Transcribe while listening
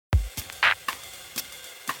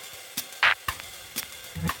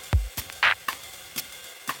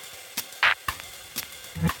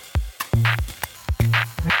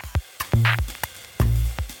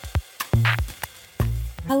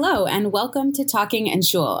Hello, and welcome to Talking and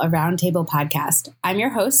Shul, a roundtable podcast. I'm your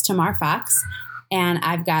host, Tamar Fox, and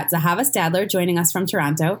I've got Zahava Stadler joining us from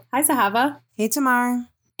Toronto. Hi, Zahava. Hey, Tamar.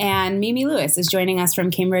 And Mimi Lewis is joining us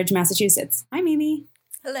from Cambridge, Massachusetts. Hi, Mimi.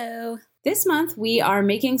 Hello. This month, we are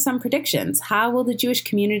making some predictions. How will the Jewish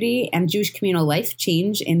community and Jewish communal life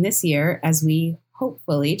change in this year as we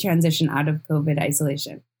hopefully transition out of COVID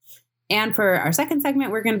isolation? And for our second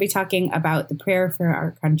segment, we're going to be talking about the prayer for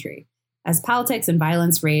our country. As politics and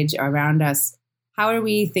violence rage around us, how are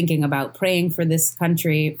we thinking about praying for this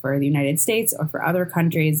country, for the United States, or for other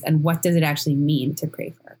countries? And what does it actually mean to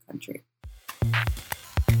pray for our country?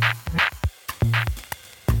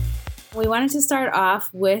 We wanted to start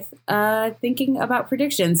off with thinking about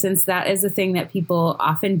predictions, since that is a thing that people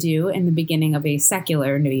often do in the beginning of a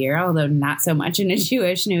secular New Year, although not so much in a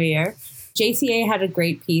Jewish New Year. JCA had a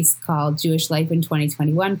great piece called Jewish Life in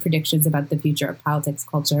 2021, Predictions about the Future of Politics,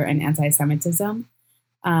 Culture, and Anti-Semitism.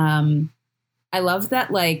 I love that,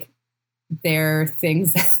 their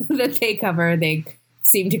things that they cover, they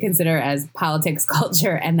seem to consider as politics,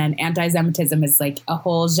 culture, and then anti-Semitism is like a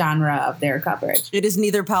whole genre of their coverage. It is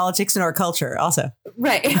neither politics nor culture, also.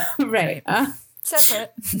 Right, right.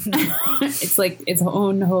 Separate. It's like its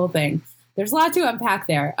own whole thing. There's a lot to unpack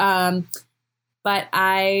there. But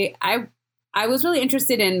I was really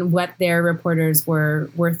interested in what their reporters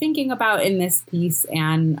were thinking about in this piece,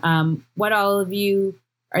 and what all of you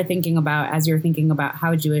are thinking about as you're thinking about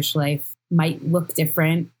how Jewish life might look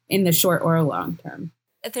different in the short or long term.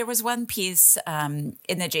 There was one piece in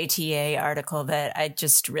the JTA article that I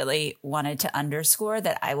just really wanted to underscore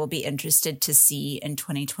that I will be interested to see in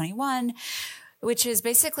 2021, which is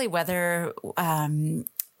basically whether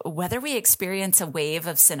we experience a wave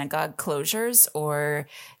of synagogue closures or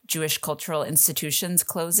Jewish cultural institutions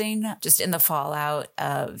closing just in the fallout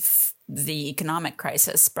of the economic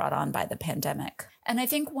crisis brought on by the pandemic. And I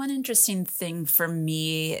think one interesting thing for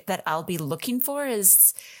me that I'll be looking for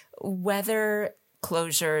is whether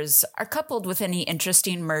closures are coupled with any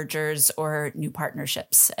interesting mergers or new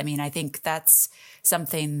partnerships. I mean, I think that's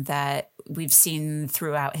something that we've seen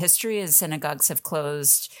throughout history as synagogues have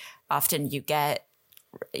closed. Often you get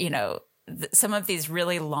some of these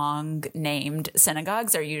really long named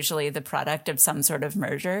synagogues are usually the product of some sort of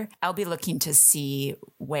merger. I'll be looking to see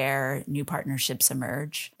where new partnerships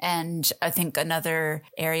emerge. And I think another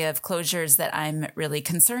area of closures that I'm really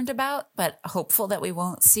concerned about, but hopeful that we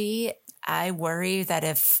won't see, I worry that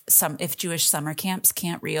if Jewish summer camps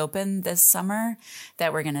can't reopen this summer,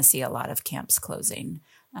 that we're going to see a lot of camps closing.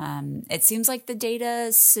 It seems like the data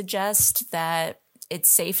suggest that it's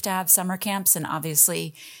safe to have summer camps. And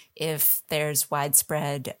obviously, if there's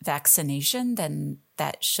widespread vaccination, then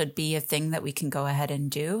that should be a thing that we can go ahead and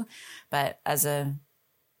do. But as a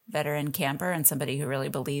veteran camper and somebody who really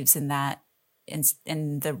believes in that,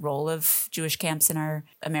 in the role of Jewish camps in our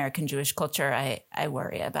American Jewish culture, I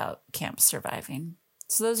worry about camps surviving.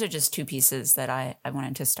 So those are just two pieces that I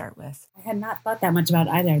wanted to start with. I had not thought that much about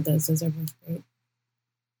either of those. Those are both great.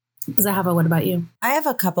 Zahava, what about you? I have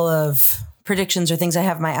a couple of predictions or things I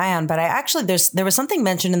have my eye on, but there was something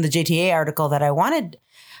mentioned in the JTA article that I wanted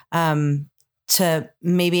to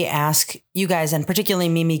maybe ask you guys, and particularly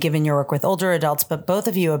Mimi, given your work with older adults, but both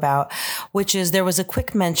of you about, which is there was a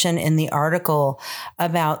quick mention in the article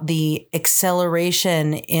about the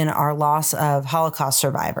acceleration in our loss of Holocaust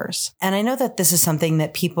survivors. And I know that this is something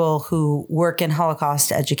that people who work in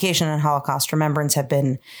Holocaust education and Holocaust remembrance have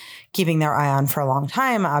been keeping their eye on for a long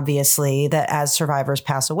time, obviously, that as survivors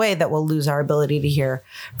pass away, that we'll lose our ability to hear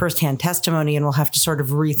firsthand testimony, and we'll have to sort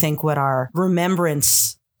of rethink what our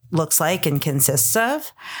remembrance looks like and consists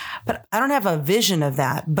of. But I don't have a vision of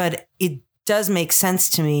that, but it does make sense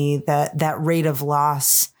to me that that rate of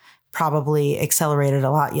loss probably accelerated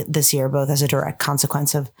a lot this year, both as a direct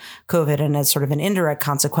consequence of COVID and as sort of an indirect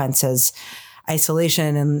consequence as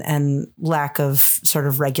isolation and lack of sort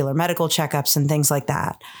of regular medical checkups and things like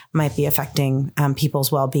that might be affecting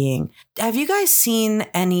people's well-being. Have you guys seen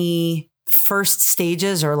any first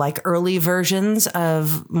stages or early versions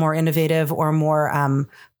of more innovative or more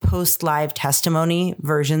post-live testimony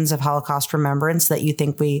versions of Holocaust remembrance that you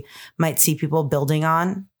think we might see people building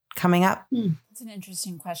on coming up? That's an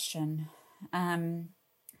interesting question.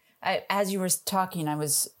 As you were talking, I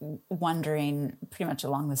was wondering pretty much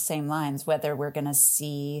along the same lines whether we're going to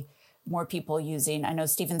see more people using. I know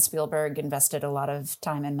Steven Spielberg invested a lot of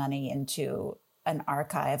time and money into an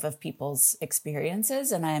archive of people's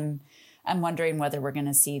experiences, and I'm wondering whether we're going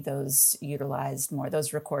to see those utilized more,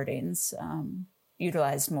 those recordings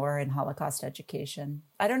utilized more in Holocaust education.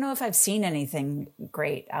 I don't know if I've seen anything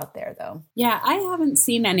great out there, though. Yeah, I haven't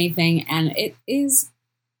seen anything, and it is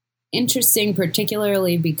interesting,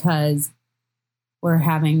 particularly because we're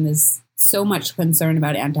having this so much concern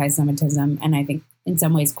about anti-Semitism, and I think in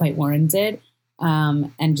some ways quite warranted.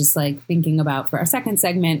 And just like thinking about, for our second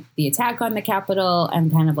segment, the attack on the Capitol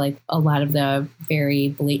and kind of like a lot of the very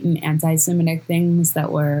blatant anti-Semitic things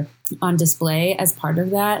that were on display as part of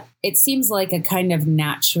that, it seems like a kind of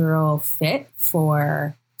natural fit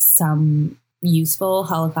for some useful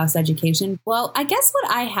Holocaust education. Well, I guess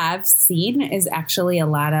what I have seen is actually a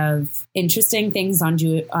lot of interesting things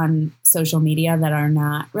on social media that are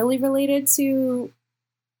not really related to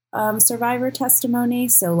survivor testimony.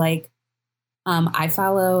 So like, I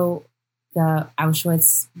follow the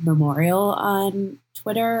Auschwitz Memorial on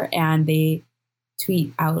Twitter, and they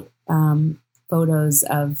tweet out photos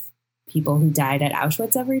of people who died at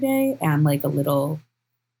Auschwitz every day, and like a little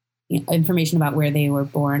information about where they were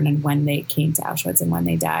born and when they came to Auschwitz and when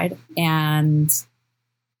they died. And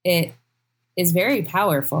it is very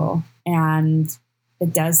powerful, and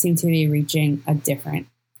it does seem to be reaching a different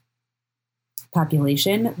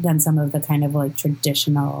population than some of the kind of like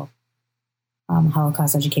traditional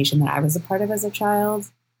Holocaust education that I was a part of as a child.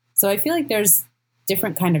 So I feel like there's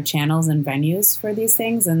different kind of channels and venues for these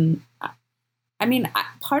things. And I mean,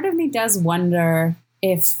 part of me does wonder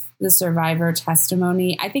if the survivor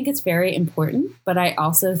testimony, I think it's very important, but I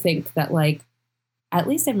also think that like, at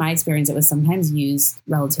least in my experience, it was sometimes used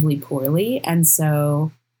relatively poorly. And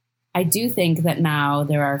so I do think that now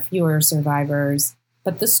there are fewer survivors,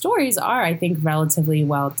 but the stories are, I think, relatively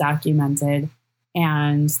well documented.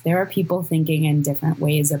 And there are people thinking in different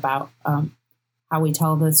ways about how we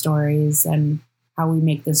tell the stories and how we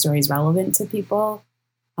make the stories relevant to people.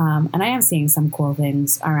 And I am seeing some cool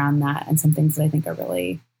things around that, and some things that I think are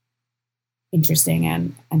really interesting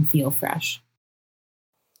and feel fresh.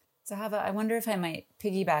 So Hava, I wonder if I might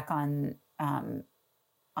piggyback on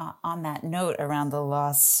that note around the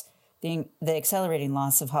loss, the accelerating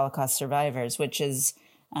loss of Holocaust survivors, which is,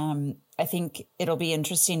 I think it'll be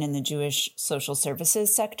interesting in the Jewish social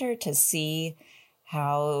services sector to see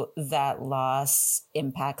how that loss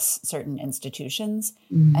impacts certain institutions.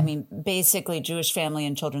 Mm-hmm. I mean, basically Jewish family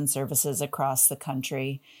and children's services across the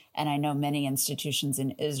country, and I know many institutions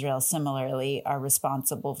in Israel similarly are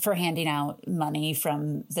responsible for handing out money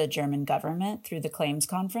from the German government through the Claims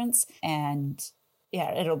Conference. And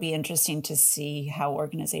yeah, it'll be interesting to see how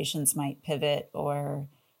organizations might pivot or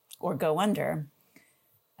go under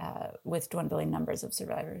with dwindling numbers of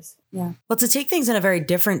survivors. Yeah. Well, to take things in a very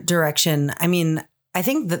different direction, I mean, I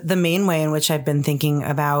think that the main way in which I've been thinking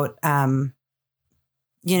about,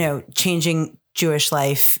 changing Jewish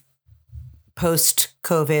life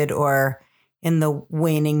post-COVID or in the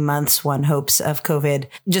waning months, one hopes, of COVID,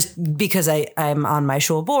 just because I'm on my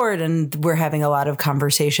shul board and we're having a lot of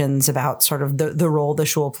conversations about sort of the role the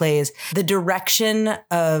shul plays, the direction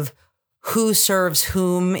of who serves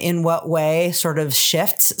whom in what way sort of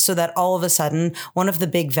shifts, so that all of a sudden, one of the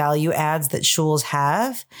big value adds that shuls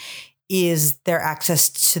have is their access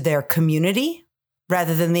to their community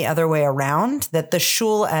rather than the other way around, that the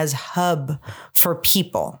shul as hub for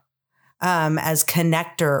people, as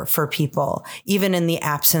connector for people, even in the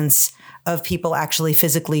absence of people actually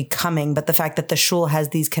physically coming. But the fact that the shul has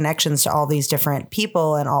these connections to all these different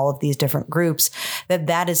people and all of these different groups,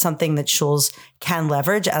 that is something that shuls can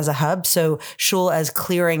leverage as a hub. So shul as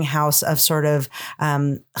clearinghouse of sort of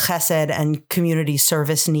chesed and community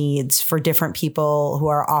service needs for different people who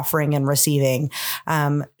are offering and receiving.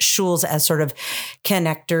 Shuls as sort of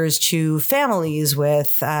connectors to families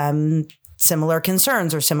with similar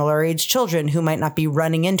concerns or similar age children who might not be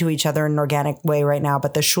running into each other in an organic way right now,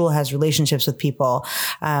 but the shul has relationships with people.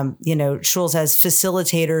 Shuls as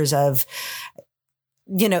facilitators of,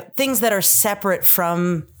 things that are separate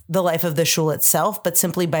from the life of the shul itself, but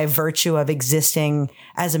simply by virtue of existing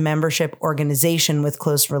as a membership organization with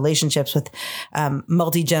close relationships with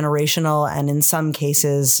multi-generational and in some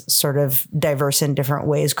cases sort of diverse in different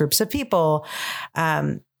ways, groups of people.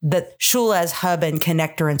 That shul as hub and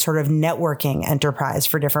connector and sort of networking enterprise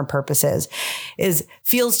for different purposes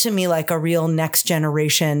feels to me like a real next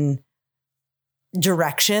generation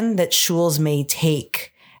direction that shuls may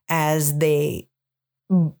take, as they,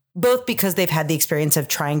 both because they've had the experience of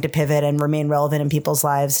trying to pivot and remain relevant in people's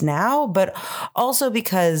lives now, but also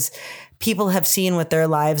because people have seen what their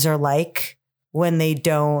lives are like when they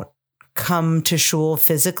don't come to shul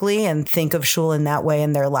physically and think of shul in that way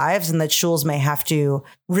in their lives, and that shuls may have to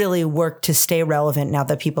really work to stay relevant now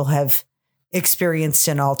that people have experienced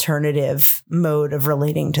an alternative mode of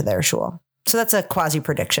relating to their shul. So that's a quasi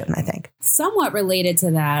prediction, I think. Somewhat related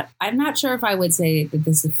to that, I'm not sure if I would say that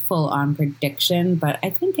this is a full-on prediction, but I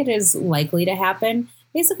think it is likely to happen.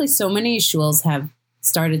 Basically, so many shuls have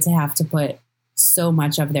started to have to put so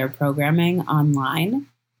much of their programming online.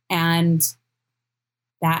 And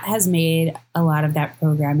that has made a lot of that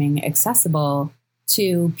programming accessible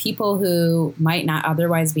to people who might not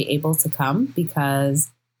otherwise be able to come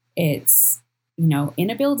because it's, in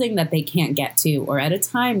a building that they can't get to, or at a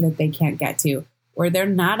time that they can't get to, or they're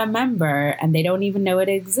not a member and they don't even know it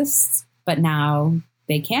exists. But now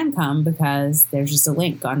they can come because there's just a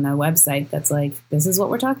link on the website that's like, this is what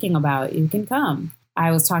we're talking about. You can come.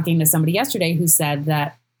 I was talking to somebody yesterday who said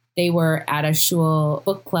that they were at a shul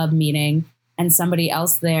book club meeting and somebody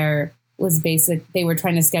else there was they were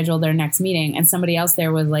trying to schedule their next meeting. And somebody else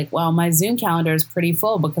there was like, well, my Zoom calendar is pretty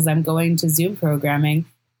full because I'm going to Zoom programming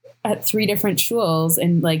at 3 different shuls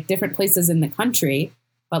in like different places in the country.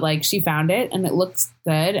 But like she found it and it looks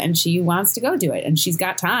good and she wants to go do it. And she's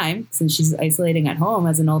got time since she's isolating at home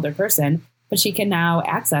as an older person, but she can now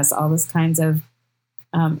access all this kinds of,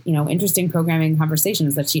 interesting programming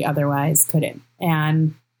conversations that she otherwise couldn't.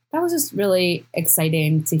 And that was just really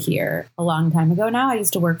exciting to hear. A long time ago now, I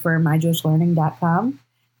used to work for myjewishlearning.com.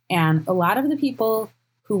 And a lot of the people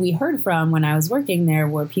who we heard from when I was working there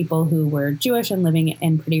were people who were Jewish and living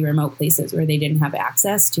in pretty remote places where they didn't have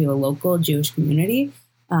access to a local Jewish community.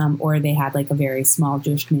 Or they had like a very small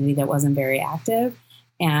Jewish community that wasn't very active.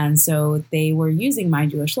 And so they were using My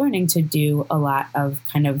Jewish Learning to do a lot of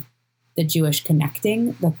kind of the Jewish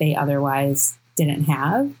connecting that they otherwise didn't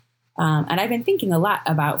have. And I've been thinking a lot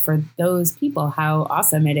about, for those people, how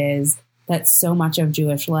awesome it is that so much of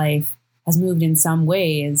Jewish life has moved in some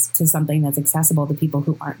ways to something that's accessible to people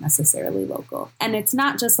who aren't necessarily local. And it's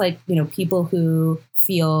not just like, people who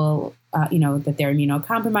feel, that they're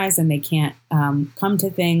immunocompromised and they can't come to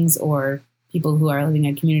things, or people who are living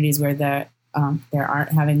in communities where there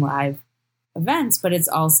aren't having live events, but it's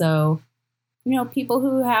also, people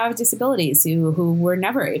who have disabilities who were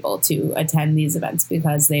never able to attend these events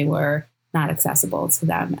because they were not accessible to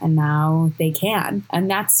them, and now they can. And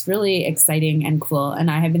that's really exciting and cool.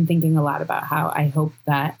 And I have been thinking a lot about how I hope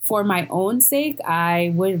that for my own sake,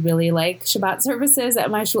 I would really like Shabbat services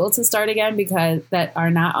at my shul to start again, because that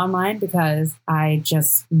are not online, because I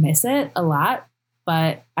just miss it a lot.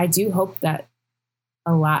 But I do hope that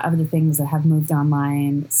a lot of the things that have moved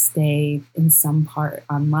online stay in some part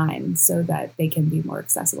online so that they can be more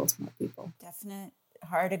accessible to more people. Definitely.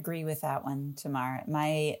 Hard agree with that one, Tamar.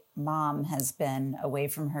 My mom has been away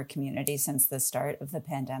from her community since the start of the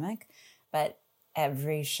pandemic, but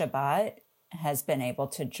every Shabbat has been able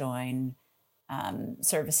to join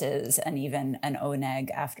services and even an oneg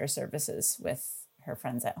after services with her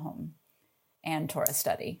friends at home, and Torah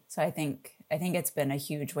study. So I think it's been a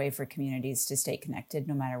huge way for communities to stay connected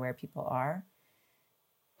no matter where people are.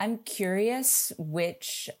 I'm curious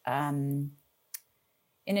which, in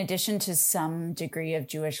addition to some degree of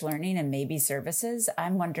Jewish learning and maybe services,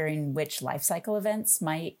 I'm wondering which life cycle events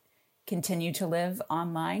might continue to live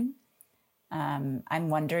online. I'm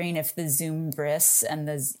wondering if the Zoom bris and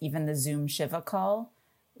even the Zoom Shiva call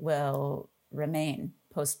will remain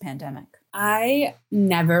post-pandemic. I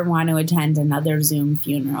never want to attend another Zoom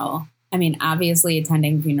funeral. I mean, obviously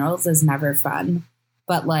attending funerals is never fun,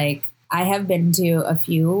 but like I have been to a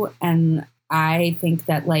few, and I think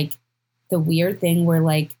that like the weird thing where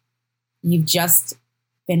like you've just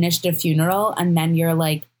finished a funeral and then you're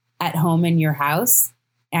like at home in your house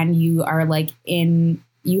and you are like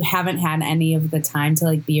you haven't had any of the time to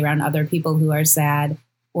like be around other people who are sad,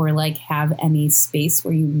 or like have any space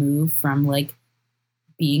where you move from like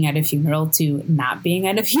being at a funeral to not being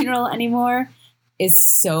at a funeral anymore, is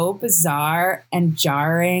so bizarre and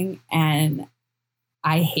jarring, and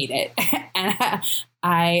I hate it. And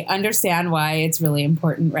I understand why it's really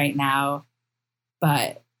important right now,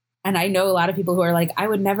 and I know a lot of people who are like, I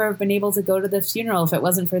would never have been able to go to the funeral if it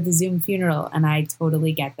wasn't for the Zoom funeral. And I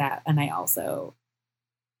totally get that. And I also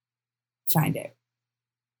find it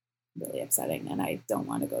really upsetting, and I don't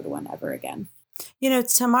want to go to one ever again.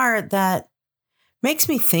 Tamar, that makes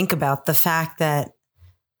me think about the fact that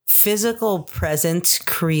physical presence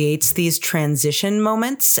creates these transition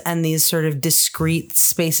moments and these sort of discrete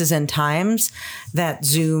spaces and times that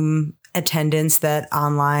Zoom attendance, that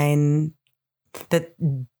online, that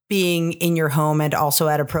being in your home and also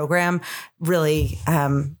at a program really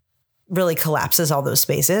collapses all those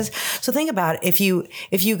spaces. So think about if you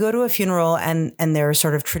go to a funeral and there are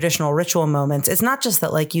sort of traditional ritual moments, it's not just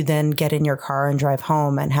that like you then get in your car and drive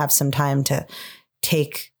home and have some time to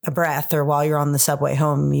take a breath, or while you're on the subway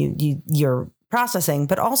home, you're processing,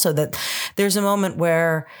 but also that there's a moment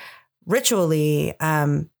where ritually,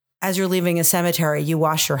 as you're leaving a cemetery, you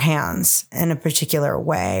wash your hands in a particular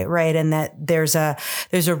way, right? And that there's a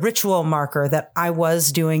ritual marker that I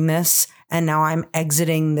was doing this and now I'm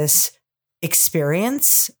exiting this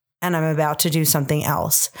experience and I'm about to do something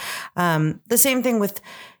else. The same thing with,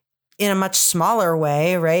 in a much smaller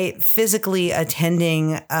way, right? Physically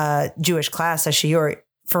attending a Jewish class, a shiur,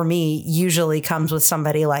 for me, usually comes with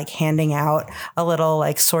somebody like handing out a little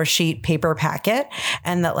like source sheet paper packet.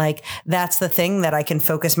 And that like, that's the thing that I can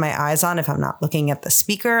focus my eyes on if I'm not looking at the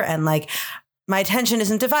speaker. And like, my attention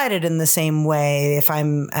isn't divided in the same way if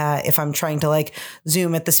I'm trying to like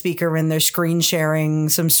zoom at the speaker and they're screen sharing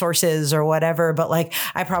some sources or whatever. But like,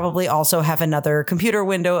 I probably also have another computer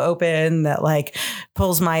window open that like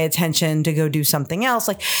pulls my attention to go do something else.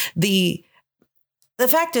 Like the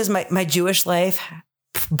fact is my Jewish life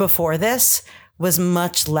before this was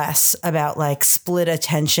much less about like split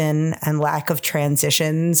attention and lack of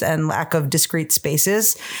transitions and lack of discrete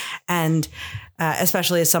spaces. And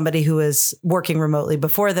especially as somebody who was working remotely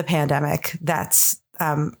before the pandemic, that's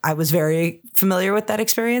I was very familiar with that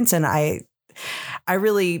experience. And I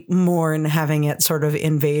really mourn having it sort of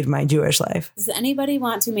invade my Jewish life. Does anybody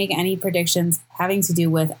want to make any predictions having to do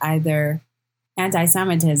with either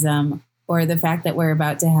anti-Semitism or the fact that we're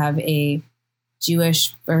about to have a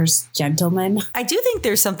Jewish first gentleman? I do think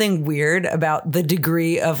there's something weird about the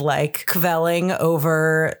degree of like quelling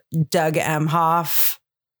over Doug Emhoff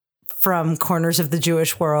from corners of the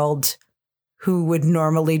Jewish world who would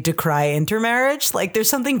normally decry intermarriage. Like there's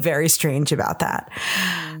something very strange about that.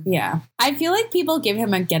 Yeah. I feel like people give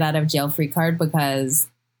him a get out of jail free card because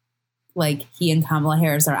like he and Kamala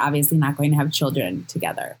Harris are obviously not going to have children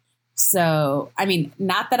together. So, I mean,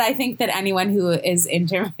 not that I think that anyone who is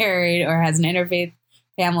intermarried or has an interfaith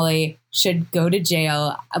family should go to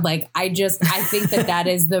jail. Like, I think that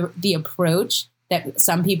is the approach that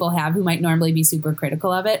some people have who might normally be super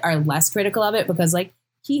critical of it are less critical of it because like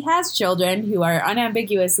he has children who are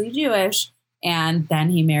unambiguously Jewish and then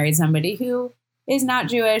he married somebody who is not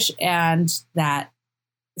Jewish. And that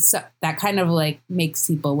kind of like makes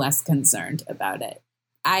people less concerned about it.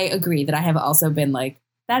 I agree that I have also been like,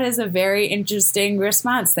 that is a very interesting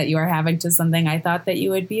response that you are having to something I thought that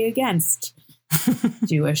you would be against.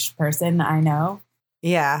 Jewish person, I know.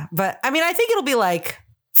 Yeah. But I mean, I think it'll be like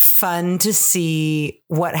fun to see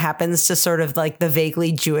what happens to sort of like the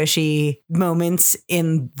vaguely Jewishy moments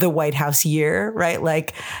in the White House year, right?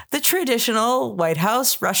 Like the traditional White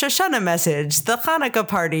House Rosh Hashanah message, the Hanukkah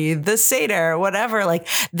party, the Seder, whatever. Like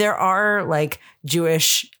there are like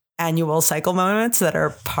Jewish annual cycle moments that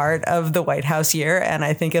are part of the White House year. And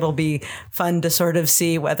I think it'll be fun to sort of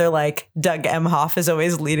see whether like Doug Emhoff is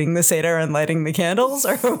always leading the Seder and lighting the candles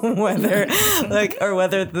or whether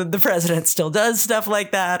the president still does stuff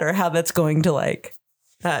like that or how that's going to like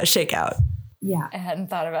shake out. Yeah. I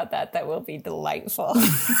hadn't thought about that. That will be delightful.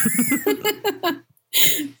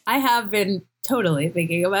 I have been totally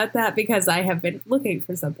thinking about that because I have been looking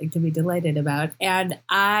for something to be delighted about. And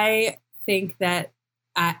I think that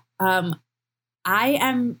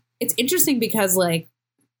it's interesting because like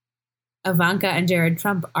Ivanka and Jared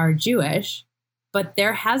Trump are Jewish, but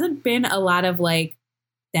there hasn't been a lot of like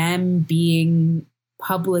them being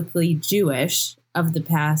publicly Jewish of the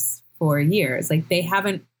past 4 years. Like they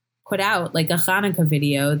haven't put out like a Hanukkah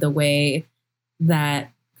video the way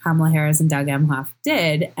that Kamala Harris and Doug Emhoff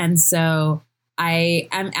did. And so I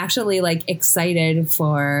am actually like excited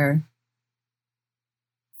for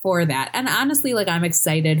that. And honestly, like I'm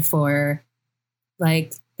excited for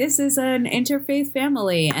like, this is an interfaith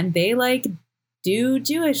family and they like do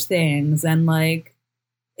Jewish things and like,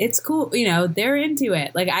 it's cool. You know, they're into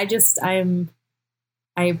it. Like, I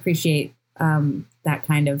appreciate that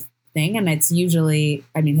kind of thing. And it's usually,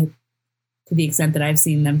 I mean, to the extent that I've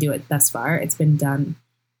seen them do it thus far, it's been done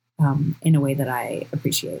in a way that I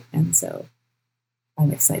appreciate. And so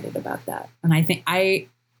I'm excited about that. And I think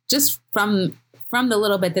just from the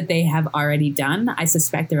little bit that they have already done, I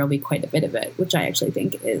suspect there will be quite a bit of it, which I actually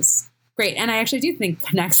think is great. And I actually do think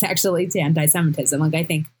connects actually to anti-Semitism. Like I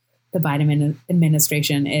think the Biden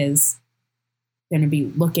administration is going to be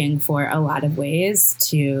looking for a lot of ways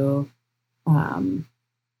to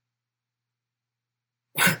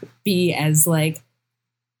be as like,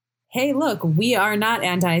 hey, look, we are not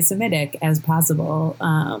anti-Semitic as possible.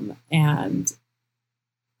 And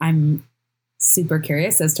I'm super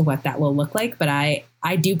curious as to what that will look like. But I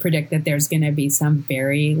do predict that there's going to be some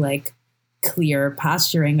very like clear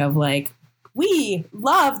posturing of like, we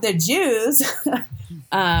love the Jews.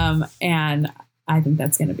 And I think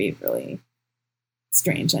that's going to be really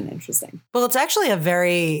strange and interesting. Well, it's actually a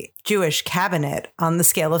very Jewish cabinet on the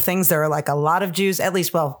scale of things. There are like a lot of Jews, at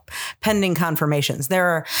least, well, pending confirmations.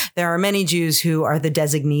 There are many Jews who are the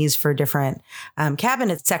designees for different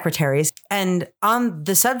cabinet secretaries. And on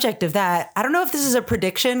the subject of that, I don't know if this is a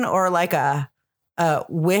prediction or like a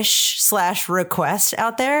wish/request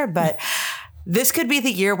out there, but this could be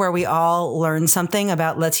the year where we all learn something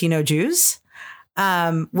about Latino Jews.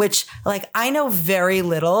 Which, like, I know very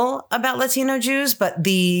little about Latino Jews, but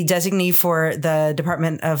the designee for the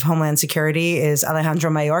Department of Homeland Security is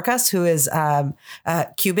Alejandro Mayorkas, who is a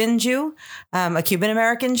Cuban Jew, a Cuban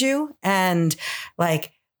American Jew. And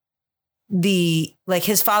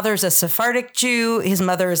his father's a Sephardic Jew. His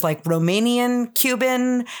mother is like Romanian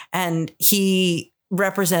Cuban, and he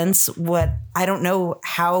represents what, I don't know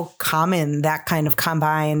how common that kind of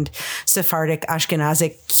combined Sephardic,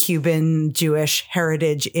 Ashkenazic, Cuban, Jewish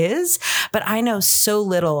heritage is. But I know so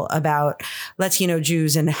little about Latino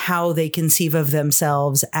Jews and how they conceive of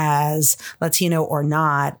themselves as Latino or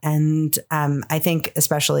not. And I think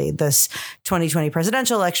especially this 2020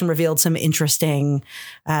 presidential election revealed some interesting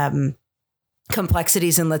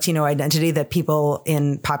complexities in Latino identity that people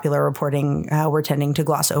in popular reporting were tending to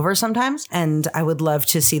gloss over sometimes. And I would love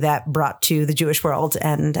to see that brought to the Jewish world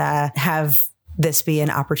and have this be an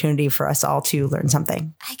opportunity for us all to learn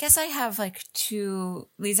something. I guess I have like two,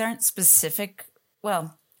 these aren't specific,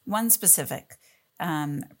 well, one specific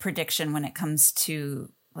prediction when it comes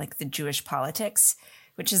to like the Jewish politics,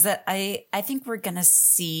 which is that I think we're going to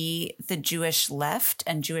see the Jewish left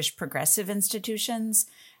and Jewish progressive institutions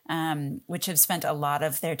which have spent a lot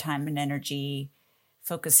of their time and energy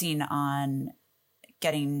focusing on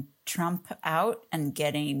getting Trump out and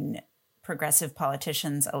getting progressive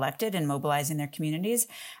politicians elected and mobilizing their communities.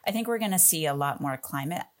 I think we're going to see a lot more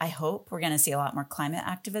climate. I hope we're going to see a lot more climate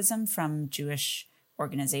activism from Jewish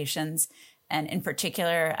organizations. And in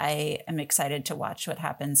particular, I am excited to watch what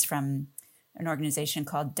happens from an organization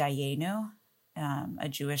called Dayenu, a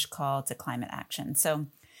Jewish call to climate action. So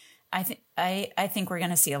I think we're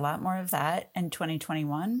going to see a lot more of that in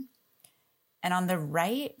 2021. And on the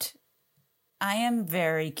right, I am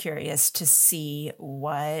very curious to see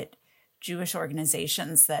what Jewish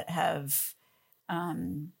organizations that have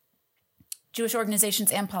Jewish organizations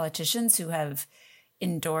and politicians who have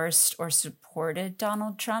endorsed or supported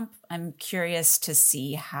Donald Trump. I'm curious to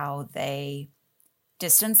see how they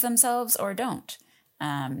distance themselves or don't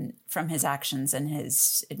from his actions and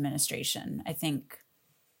his administration. I think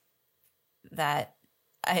that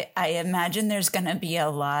I imagine there's going to be a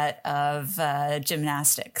lot of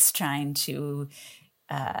gymnastics trying to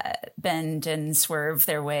bend and swerve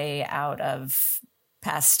their way out of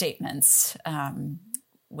past statements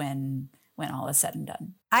when all is said and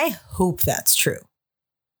done. I hope that's true.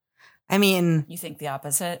 I mean, you think the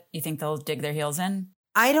opposite? You think they'll dig their heels in?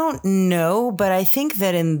 I don't know, but I think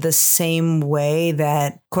that in the same way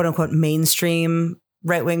that quote unquote mainstream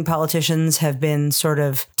right-wing politicians have been sort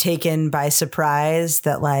of taken by surprise,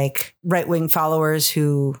 that like right-wing followers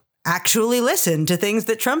who actually listen to things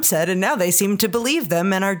that Trump said and now they seem to believe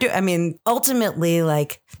them and ultimately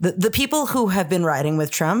like the people who have been riding with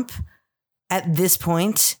Trump at this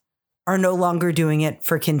point are no longer doing it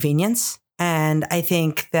for convenience. And I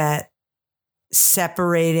think that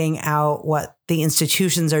separating out what the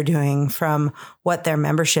institutions are doing from what their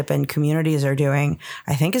membership and communities are doing,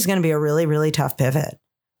 I think is going to be a really, really tough pivot.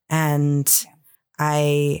 And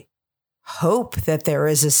I hope that there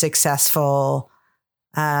is a successful,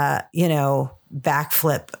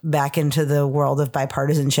 backflip back into the world of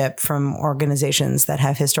bipartisanship from organizations that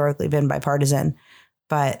have historically been bipartisan.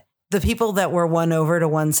 But the people that were won over to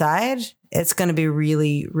one side, it's going to be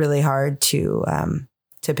really, really hard to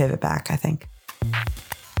pivot back, I think.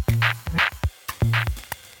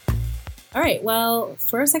 All right. Well,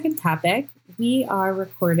 for our second topic, we are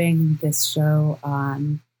recording this show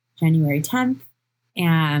on January 10th,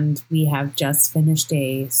 and we have just finished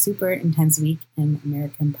a super intense week in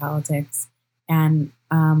American politics. And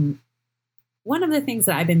one of the things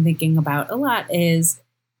that I've been thinking about a lot is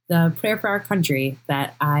the prayer for our country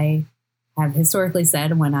that I have historically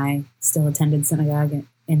said when I still attended synagogue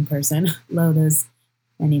in person, those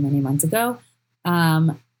many, many months ago.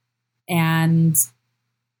 And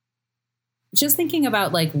just thinking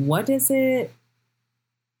about like, what do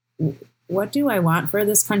I want for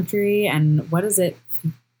this country? And what does it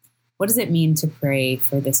mean to pray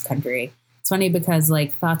for this country? It's funny because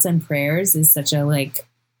like thoughts and prayers is such a like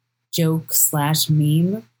joke /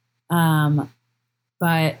 meme.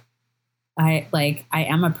 But I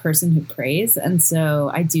am a person who prays. And so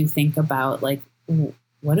I do think about like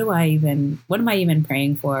what am I even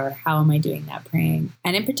praying for? How am I doing that praying?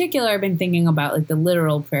 And in particular, I've been thinking about like the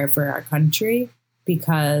literal prayer for our country,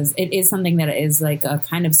 because it is something that is like a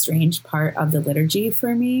kind of strange part of the liturgy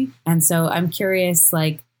for me. And so I'm curious,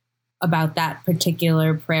 like, about that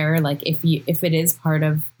particular prayer, like if it is part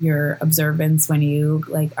of your observance when you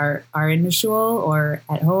like are in the shul or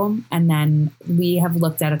at home. And then we have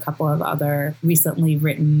looked at a couple of other recently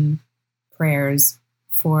written prayers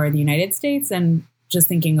for the United States, and just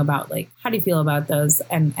thinking about like, how do you feel about those,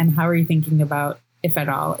 and how are you thinking about, if at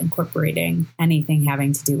all, incorporating anything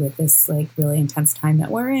having to do with this like really intense time that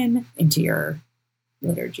we're in into your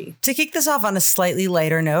liturgy. To kick this off on a slightly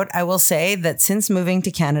lighter note, I will say that since moving to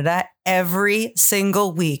Canada, every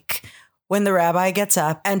single week when the rabbi gets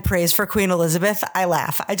up and prays for Queen Elizabeth, I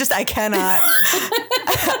laugh. I cannot.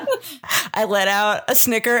 I let out a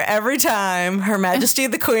snicker every time. Her Majesty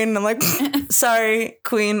the Queen. And I'm like, sorry,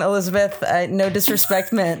 Queen Elizabeth. No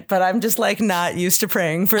disrespect meant, but I'm just like not used to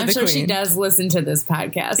praying for the Queen. I'm sure she does listen to this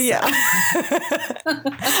podcast. So. Yeah.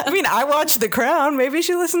 I mean, I watch The Crown. Maybe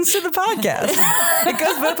she listens to the podcast. It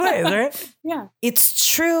goes both ways, right? Yeah. It's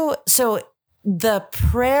true. So the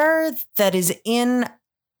prayer that is in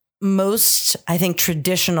most, I think,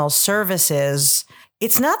 traditional services,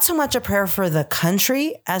 it's not so much a prayer for the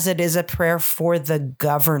country as it is a prayer for the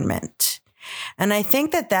government. And I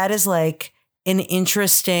think that is like an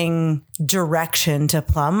interesting direction to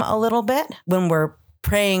plumb a little bit. When we're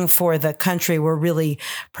praying for the country, we're really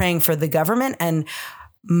praying for the government. And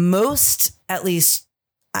most, at least,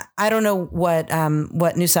 I don't know what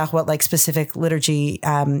Nusach, what like specific liturgy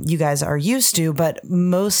you guys are used to, but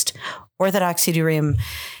most Orthodox Sidurim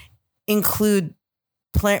include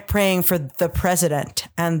praying for the president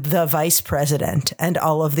and the vice president and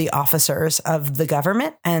all of the officers of the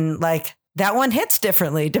government. And like that one hits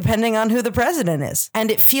differently depending on who the president is.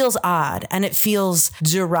 And it feels odd, and it feels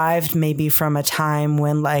derived maybe from a time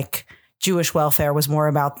when like Jewish welfare was more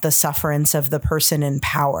about the sufferance of the person in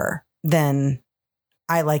power than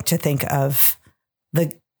I like to think of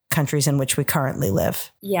the countries in which we currently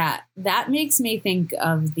live. Yeah, that makes me think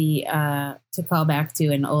of the, to call back to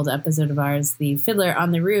an old episode of ours, the Fiddler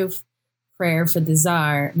on the Roof prayer for the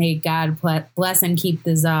Tsar. May God bless and keep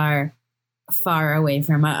the Tsar far away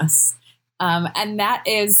from us. And that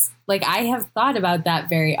is, like, I have thought about that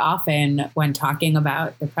very often when talking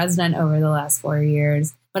about the president over the last 4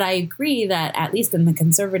 years. But I agree that at least in the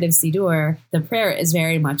conservative Siddur, the prayer is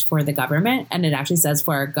very much for the government, and it actually says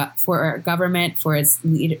for our government, for its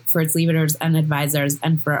leaders and advisors,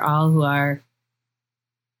 and for all who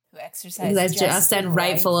exercise just and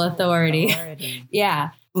rightful authority.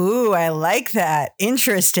 Yeah. Ooh, I like that.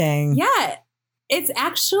 Interesting. Yeah, it's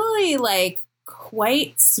actually like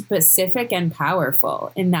quite specific and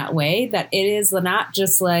powerful in that way, that it is not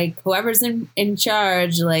just like whoever's in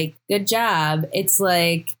charge, like, good job. It's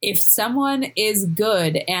like, if someone is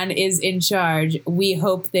good and is in charge, we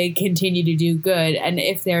hope they continue to do good. And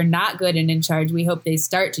if they're not good and in charge, we hope they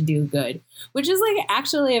start to do good, which is like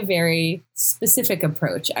actually a very specific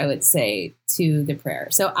approach, I would say, to the prayer.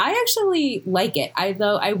 So I actually like it.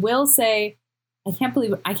 Though I will say, I can't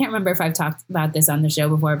remember if I've talked about this on the show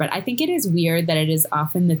before, but I think it is weird that it is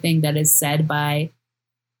often the thing that is said by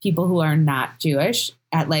people who are not Jewish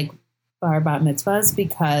at like bar bat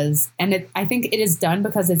mitzvahs, I think it is done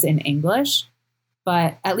because it's in English,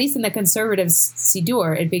 but at least in the conservative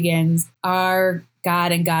Siddur, it begins, our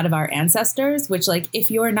God and God of our ancestors, which, like, if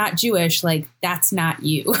you're not Jewish, like, that's not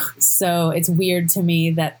you. So it's weird to me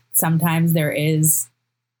that sometimes there is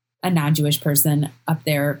a non-Jewish person up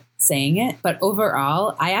there saying it. But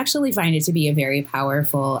overall, I actually find it to be a very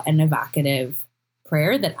powerful and evocative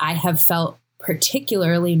prayer that I have felt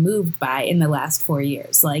particularly moved by in the last 4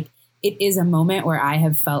 years. Like, it is a moment where I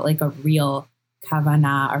have felt like a real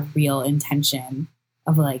kavanah, a real intention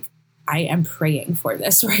of like, I am praying for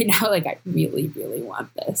this right now. Like, I really, really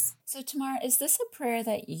want this. So Tamar, is this a prayer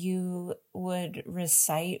that you would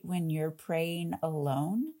recite when you're praying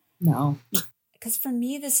alone? No. Because for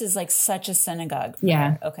me, this is like such a synagogue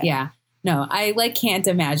prayer. Yeah. Okay. Yeah. No, I like can't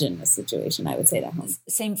imagine this situation. I would say that home.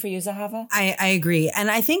 Same for you, Zahava? I agree.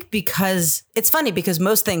 And I think because it's funny because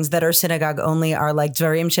most things that are synagogue only are like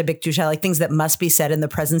Dvarim Shebikdusha, like things that must be said in the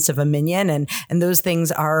presence of a minyan. And those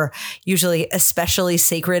things are usually especially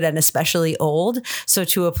sacred and especially old. So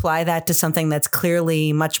to apply that to something that's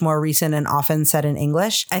clearly much more recent and often said in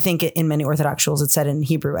English, I think in many Orthodox shuls it's said in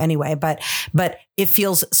Hebrew anyway, but it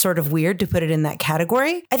feels sort of weird to put it in that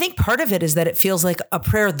category. I think part of it is that it feels like a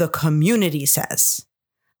prayer the community says.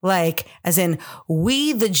 Like, as in,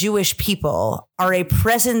 we, the Jewish people, are a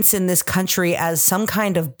presence in this country as some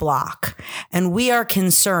kind of block. And we are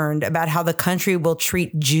concerned about how the country will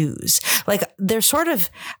treat Jews. Like, they're sort of,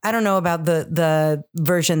 I don't know about the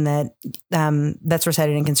version that that's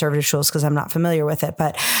recited in conservative schools because I'm not familiar with it.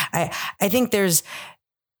 But I think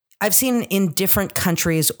I've seen in different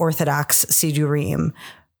countries Orthodox Sidurim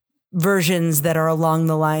versions that are along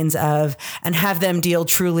the lines of, and have them deal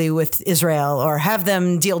truly with Israel, or have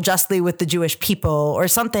them deal justly with the Jewish people, or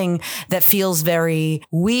something that feels very,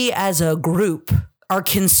 we as a group are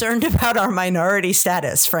concerned about our minority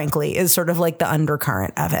status, frankly, is sort of like the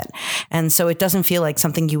undercurrent of it. And so it doesn't feel like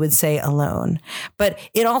something you would say alone. But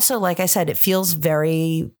it also, like I said, it feels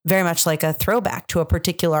very, very much like a throwback to a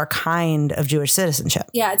particular kind of Jewish citizenship.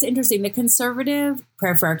 Yeah, it's interesting. The conservative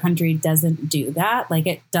Prayer for Our Country doesn't do that. Like,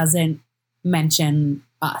 it doesn't mention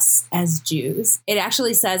us as Jews. It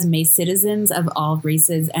actually says, may citizens of all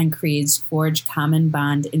races and creeds forge common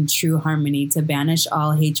bond in true harmony to banish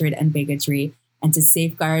all hatred and bigotry, and to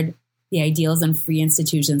safeguard the ideals and free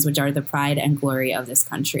institutions which are the pride and glory of this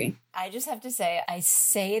country. I just have to say, I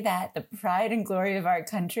say that, the pride and glory of our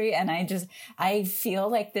country, and I feel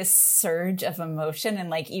like this surge of emotion, and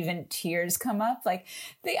like even tears come up. Like,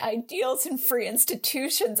 the ideals and free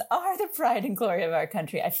institutions are the pride and glory of our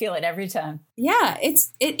country. I feel it every time. Yeah, it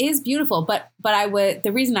is beautiful. But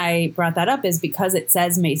the reason I brought that up is because it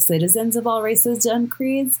says, may citizens of all races and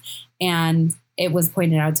creeds. And it was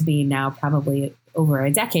pointed out to me now probably over a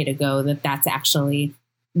decade ago that that's actually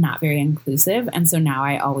not very inclusive. And so now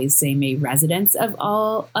I always say, may residents of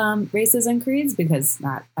all races and creeds, because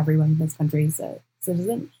not everyone in this country is a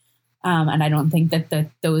citizen. And I don't think that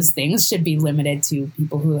those things should be limited to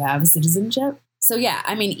people who have citizenship. So, yeah,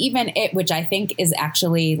 I mean, even it, which I think is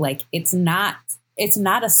actually like, it's not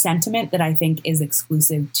a sentiment that I think is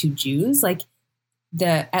exclusive to Jews. Like,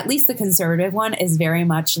 at least the conservative one is very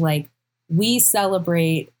much like, we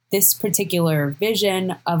celebrate this particular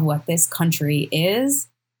vision of what this country is,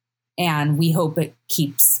 and we hope it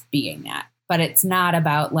keeps being that. But it's not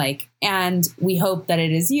about like, and we hope that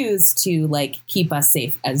it is used to like keep us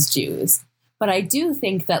safe as Jews. But I do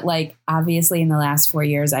think that, like, obviously in the last 4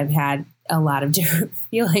 years, I've had a lot of different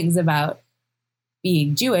feelings about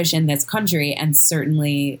being Jewish in this country. And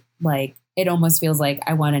certainly, like, it almost feels like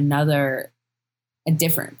I want a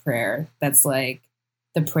different prayer that's like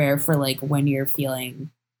the prayer for like when you're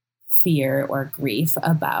feeling fear or grief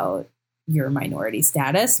about your minority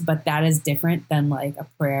status. But that is different than like a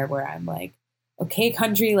prayer where I'm like, okay,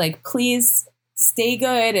 country, like, please stay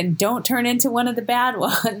good and don't turn into one of the bad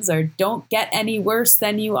ones, or don't get any worse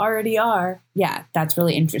than you already are. Yeah, that's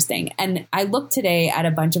really interesting. And I looked today at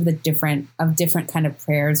a bunch of the different kind of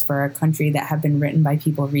prayers for our country that have been written by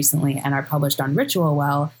people recently and are published on Ritual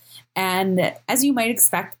Well. And as you might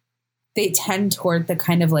expect, they tend toward the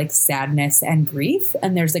kind of like sadness and grief.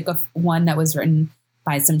 And there's like one that was written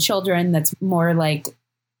by some children that's more like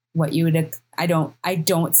what you would, I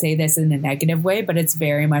don't say this in a negative way, but it's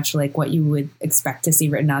very much like what you would expect to see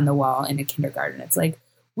written on the wall in a kindergarten. It's like,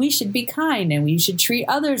 we should be kind, and we should treat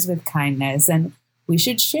others with kindness, and we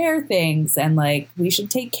should share things, and like, we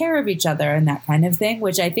should take care of each other, and that kind of thing,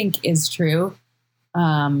 which I think is true.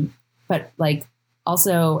 But like,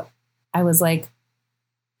 also I was like,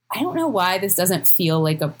 I don't know why this doesn't feel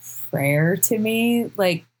like a prayer to me.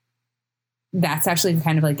 Like, that's actually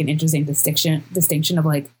kind of like an interesting distinction of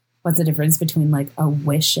like, what's the difference between like a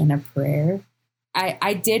wish and a prayer?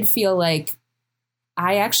 I did feel like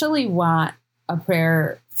I actually want a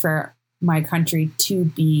prayer for my country to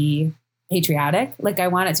be patriotic. Like, I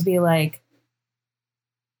want it to be like,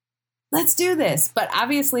 let's do this. But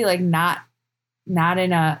obviously, like, not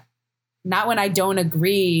when I don't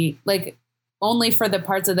agree, like, only for the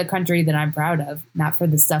parts of the country that I'm proud of, not for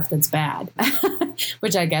the stuff that's bad,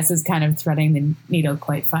 which I guess is kind of threading the needle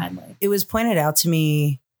quite finely. It was pointed out to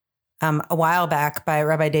me a while back by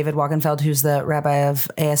Rabbi David Wagenfeld, who's the rabbi of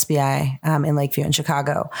ASBI in Lakeview in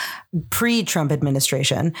Chicago, pre-Trump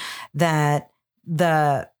administration, that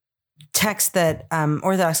the text that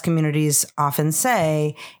Orthodox communities often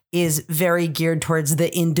say is very geared towards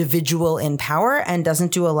the individual in power and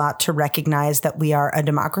doesn't do a lot to recognize that we are a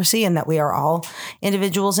democracy and that we are all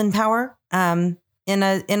individuals in power in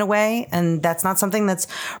a way. And that's not something that's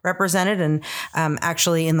represented. And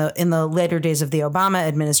actually in the later days of the Obama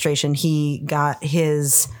administration, he got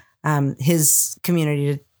his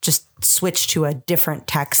community to just switch to a different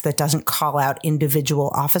text that doesn't call out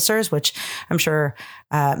individual officers, which I'm sure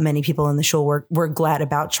many people in the shul were glad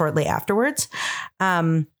about shortly afterwards.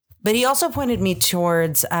 But he also pointed me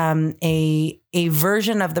towards a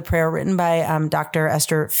version of the prayer written by Dr.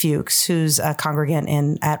 Esther Fuchs, who's a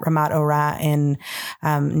congregant at Ramat Ora in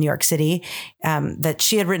New York City, that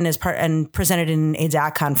she had written as part and presented in an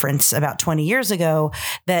ADAC conference about 20 years ago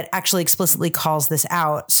that actually explicitly calls this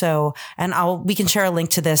out. So, and we can share a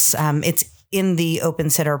link to this. It's in the Open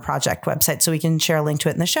Siddur Project website, so we can share a link to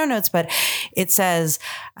it in the show notes. But it says,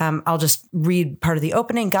 I'll just read part of the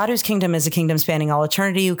opening. God, whose kingdom is a kingdom spanning all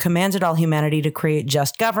eternity, who commanded all humanity to create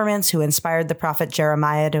just governments, who inspired the prophet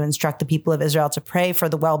Jeremiah to instruct the people of Israel to pray for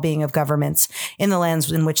the well-being of governments in the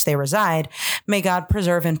lands in which they reside. May God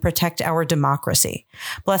preserve and protect our democracy.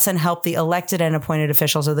 Bless and help the elected and appointed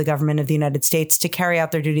officials of the government of the United States to carry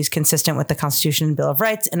out their duties consistent with the Constitution and Bill of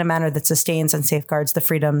Rights in a manner that sustains and safeguards the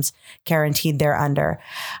freedoms guaranteed thereunder.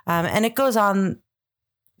 And it goes on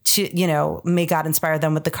to, may God inspire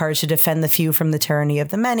them with the courage to defend the few from the tyranny of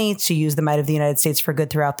the many, to use the might of the United States for good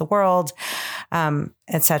throughout the world,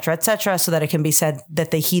 et cetera, so that it can be said that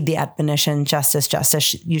they heed the admonition,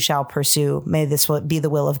 justice you shall pursue. May this be the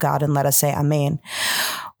will of God, and let us say amen.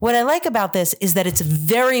 What I like about this is that it's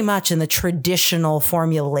very much in the traditional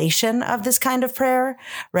formulation of this kind of prayer,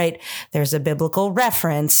 right? There's a biblical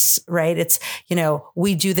reference, right? It's,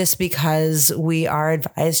 we do this because we are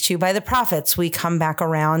advised to by the prophets. We come back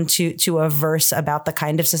around to a verse about the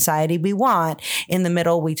kind of society we want. In the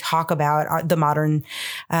middle, we talk about the modern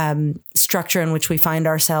structure in which we find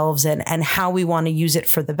ourselves and how we want to use it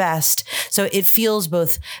for the best. So it feels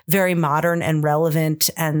both very modern and relevant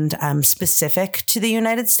and specific to the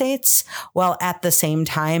United States, while at the same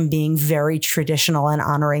time being very traditional and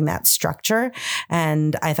honoring that structure.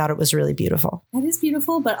 And I thought it was really beautiful. That is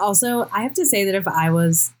beautiful. But also, I have to say that if I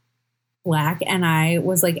was Black and I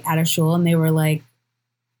was like at a shul and they were like,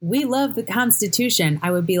 we love the Constitution,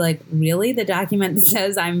 I would be like, really? The document that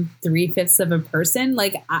says I'm 3/5 of a person?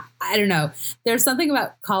 Like, I don't know. There's something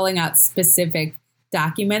about calling out specific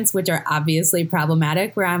documents, which are obviously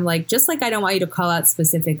problematic, where I'm like, just like I don't want you to call out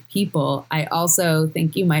specific people, I also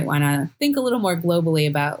think you might want to think a little more globally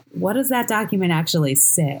about what does that document actually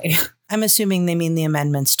say? I'm assuming they mean the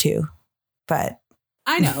amendments too, but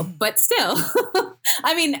I know, but still,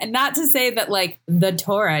 I mean, not to say that like the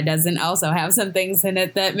Torah doesn't also have some things in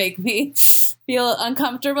it that make me feel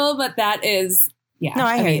uncomfortable, but that is, yeah. No,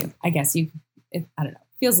 I mean, I guess I don't know,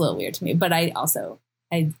 feels a little weird to me, but I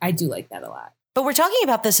do like that a lot. But we're talking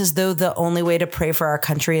about this as though the only way to pray for our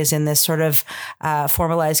country is in this sort of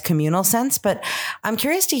formalized communal sense. But I'm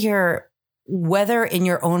curious to hear whether in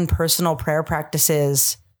your own personal prayer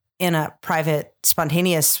practices, in a private,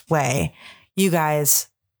 spontaneous way, you guys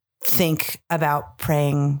think about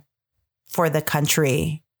praying for the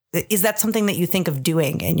country. Is that something that you think of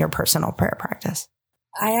doing in your personal prayer practice?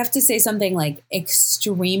 I have to say something like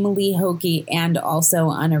extremely hokey and also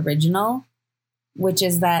unoriginal, which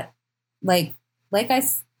is that like I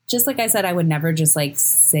said, I would never just like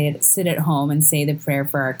sit at home and say the prayer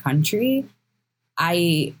for our country.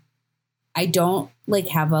 I don't like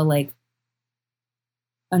have a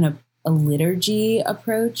liturgy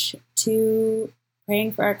approach to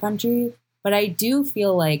praying for our country, but I do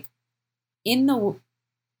feel like in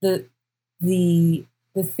the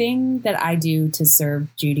thing that I do to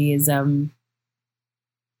serve Judaism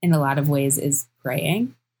in a lot of ways is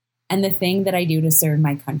praying. And the thing that I do to serve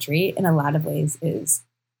my country in a lot of ways is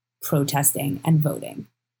protesting and voting.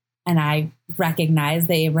 And I recognize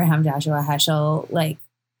that Abraham Joshua Heschel like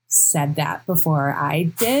said that before I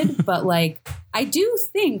did, but like I do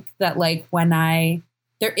think that like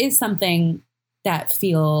there is something that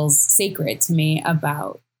feels sacred to me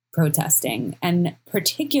about protesting, and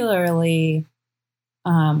particularly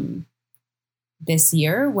this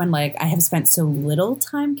year when like I have spent so little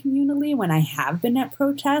time communally, when I have been at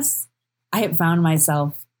protests, I have found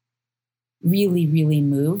myself really, really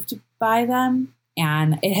moved by them.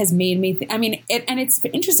 And it has made me, and it's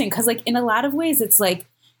interesting because like in a lot of ways, it's like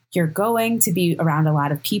you're going to be around a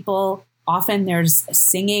lot of people. Often there's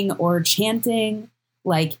singing or chanting,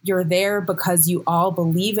 like you're there because you all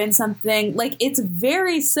believe in something. Like it's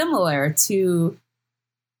very similar to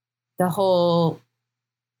the whole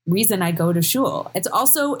reason I go to shul. It's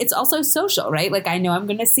also social, right? Like I know I'm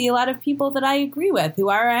going to see a lot of people that I agree with, who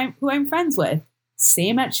I'm friends with.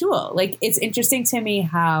 Same at shul. Like it's interesting to me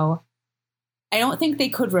how I don't think they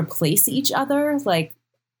could replace each other. Like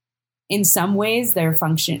in some ways they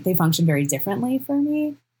function very differently for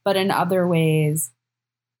me, but in other ways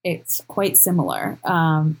it's quite similar.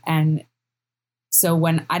 And so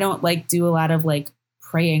when I don't like do a lot of like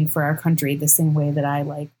praying for our country the same way that I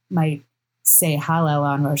like might say Hallel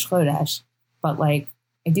on Rosh Chodesh, but like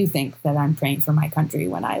I do think that I'm praying for my country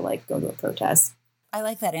when I like go to a protest. I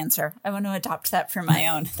like that answer. I want to adopt that for my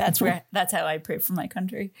own. That's how I pray for my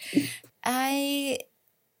country. I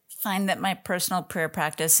find that my personal prayer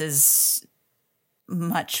practice is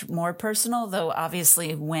much more personal, though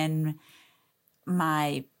obviously when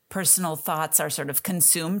my personal thoughts are sort of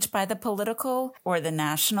consumed by the political or the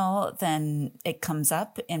national, then it comes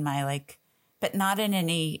up in my but not in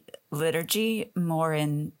any liturgy, more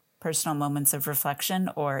in personal moments of reflection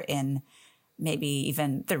or in maybe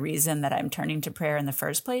even the reason that I'm turning to prayer in the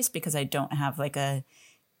first place, because I don't have a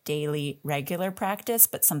daily regular practice,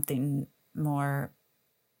 but something more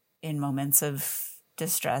in moments of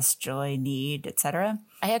distress, joy, need, etc.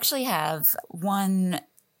 I actually have one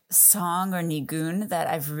song or nigun that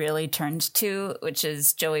I've really turned to, which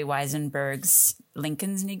is Joey Weisenberg's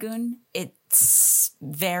Lincoln's Nigun. It's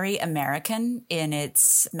very American in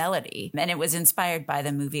its melody, and it was inspired by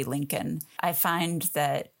the movie Lincoln. I find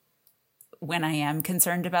that when I am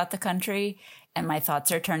concerned about the country and my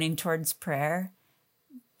thoughts are turning towards prayer,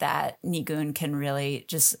 that nigun can really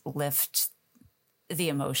just lift the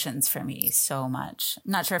emotions for me so much.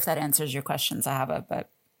 I'm not sure if that answers your question, Zahava, but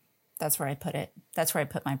that's where I put it. That's where I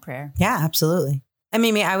put my prayer. Yeah, absolutely. I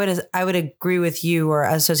mean, I would agree with you or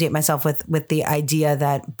associate myself with the idea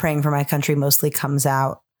that praying for my country mostly comes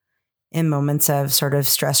out in moments of sort of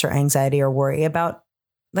stress or anxiety or worry about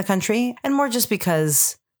the country, and more just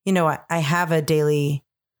because, I have a daily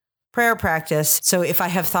prayer practice. So if I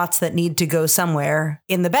have thoughts that need to go somewhere,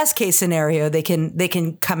 in the best case scenario, they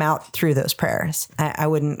can come out through those prayers. I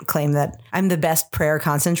wouldn't claim that I'm the best prayer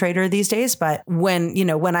concentrator these days, but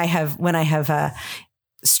when I have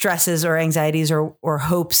stresses or anxieties or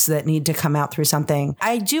hopes that need to come out through something,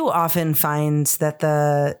 I do often find that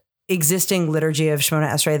the existing liturgy of Shemona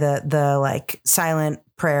Esrei, the silent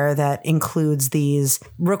prayer that includes these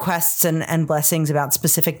requests and blessings about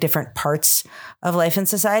specific different parts of life and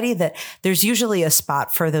society, that there's usually a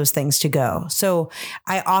spot for those things to go. So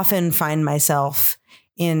I often find myself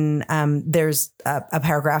in, there's a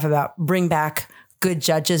paragraph about bring back good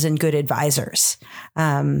judges and good advisors.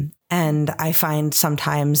 And I find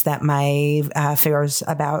sometimes that my fears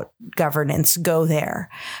about governance go there,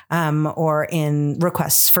 or in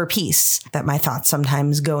requests for peace, that my thoughts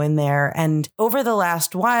sometimes go in there. And over the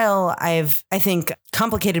last while, I think,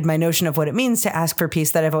 complicated my notion of what it means to ask for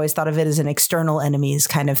peace, that I've always thought of it as an external enemies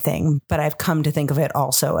kind of thing. But I've come to think of it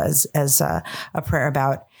also as a prayer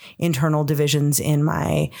about internal divisions in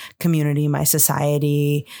my community, my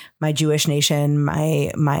society, my Jewish nation, my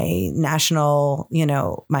national,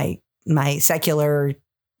 my secular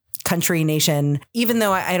country, nation. Even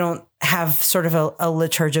though I don't have sort of a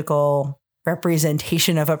liturgical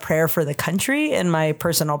representation of a prayer for the country in my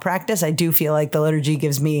personal practice, I do feel like the liturgy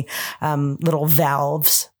gives me little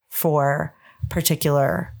valves for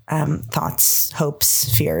particular thoughts,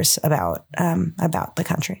 hopes, fears about the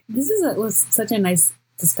country. This was such a nice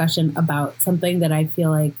discussion about something that I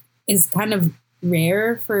feel like is kind of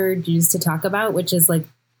rare for Jews to talk about, which is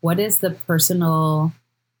what is the personal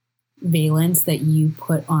valence that you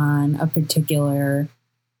put on a particular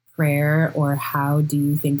prayer, or how do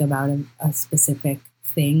you think about a specific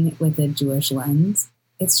thing with a Jewish lens?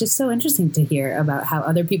 It's just so interesting to hear about how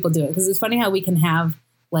other people do it, because it's funny how we can have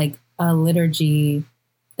a liturgy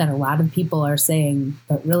that a lot of people are saying,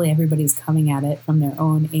 but really everybody's coming at it from their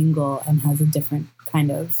own angle and has a different kind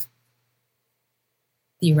of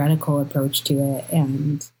theoretical approach to it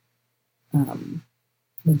and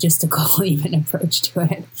logistical even approach to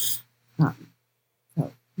it. So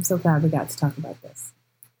I'm so glad we got to talk about this.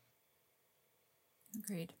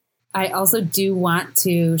 Agreed. I also do want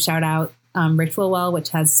to shout out Ritual Well, which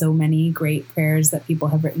has so many great prayers that people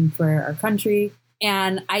have written for our country.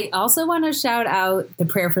 And I also want to shout out the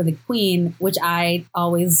Prayer for the Queen, which I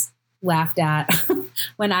always laughed at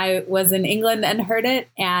when I was in England and heard it.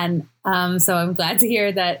 And so I'm glad to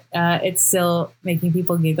hear that it's still making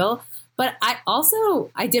people giggle. But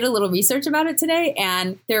I did a little research about it today,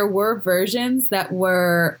 and there were versions that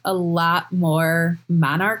were a lot more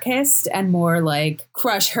monarchist and more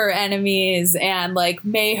crush her enemies and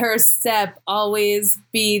may her step always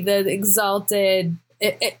be the exalted.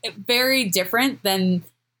 Very different than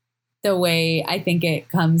the way I think it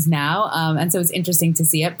comes now. And so it's interesting to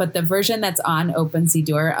see it. But the version that's on Open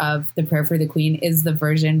Siddur of the Prayer for the Queen is the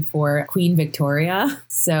version for Queen Victoria.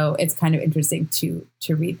 So it's kind of interesting to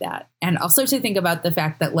read that. And also to think about the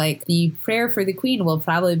fact that the Prayer for the Queen will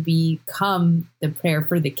probably become the Prayer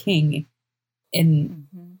for the King in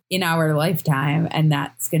our lifetime. And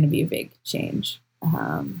that's going to be a big change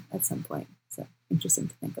at some point. So interesting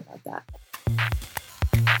to think about that.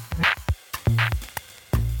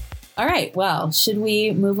 All right. Well, should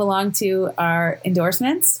we move along to our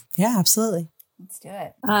endorsements? Yeah, absolutely. Let's do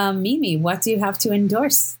it. Mimi, what do you have to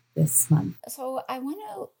endorse this month? So I want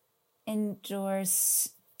to endorse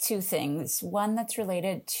two things. One that's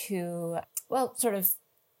related to, well, sort of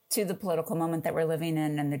to the political moment that we're living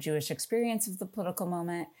in and the Jewish experience of the political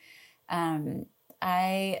moment.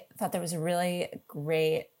 I thought there was a really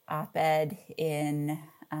great op-ed in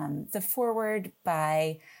the foreword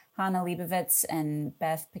by Hannah Leibovitz and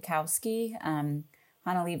Beth Pikowski.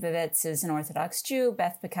 Hannah Leibovitz is an Orthodox Jew.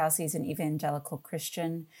 Beth Pikowski is an evangelical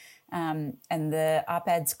Christian. And the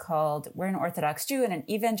op-ed's called, "We're an Orthodox Jew and an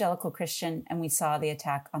evangelical Christian, and we saw the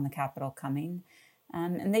attack on the Capitol coming."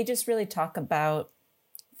 And they just really talk about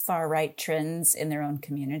far-right trends in their own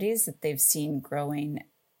communities that they've seen growing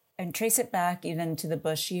and trace it back even to the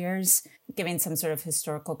Bush years, giving some sort of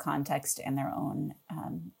historical context and their own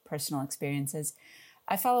personal experiences.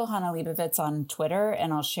 I follow Hannah Leibovitz on Twitter,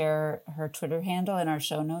 and I'll share her Twitter handle in our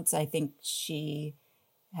show notes. I think she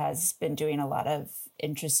has been doing a lot of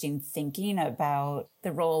interesting thinking about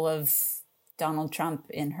the role of Donald Trump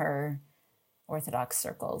in her Orthodox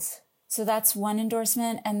circles. So that's one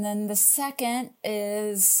endorsement. And then the second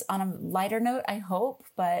is on a lighter note, I hope,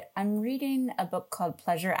 but I'm reading a book called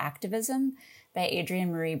Pleasure Activism by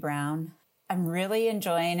Adrienne Maree Brown. I'm really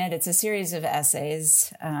enjoying it. It's a series of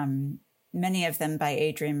essays, many of them by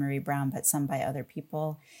Adrienne Maree Brown, but some by other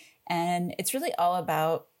people. And it's really all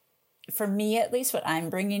about, for me at least, what I'm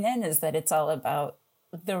bringing in is that it's all about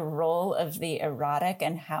the role of the erotic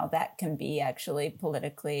and how that can be actually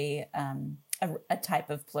politically a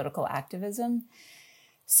type of political activism.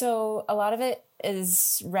 So a lot of it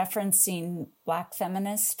is referencing Black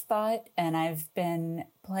feminist thought, and I've been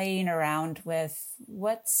playing around with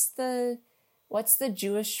what's the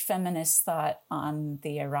Jewish feminist thought on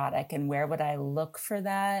the erotic, and where would I look for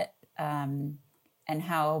that, and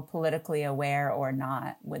how politically aware or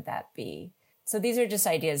not would that be? So these are just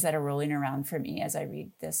ideas that are rolling around for me as I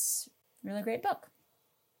read this really great book,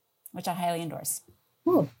 which I highly endorse.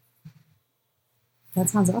 Cool. That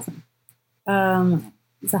sounds awesome.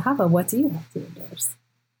 Zahava, what do you have to endorse?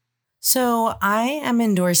 So I am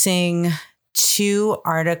endorsing two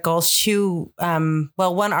articles, one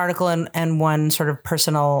article and one sort of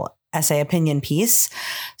personal essay opinion piece.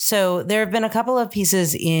 So there have been a couple of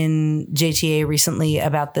pieces in JTA recently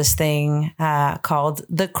about this thing called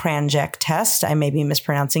the Kranjek test. I may be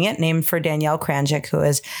mispronouncing it, named for Danielle Kranjek, who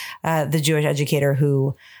is the Jewish educator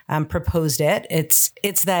who proposed it.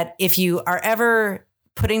 It's that if you are ever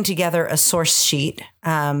putting together a source sheet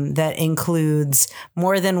that includes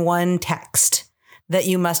more than one text, that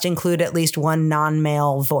you must include at least one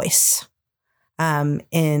non-male voice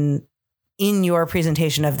in your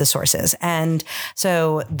presentation of the sources. And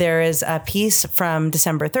so there is a piece from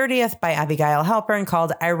December 30th by Abigail Halpern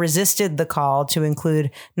called "I Resisted the Call to Include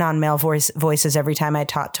Non-Male Voices Every Time I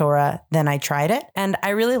Taught Torah, Then I Tried It." And I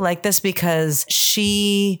really like this because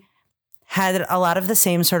she had a lot of the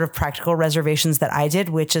same sort of practical reservations that I did,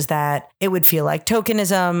 which is that it would feel like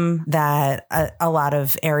tokenism, that a lot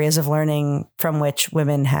of areas of learning from which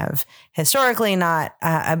women have historically not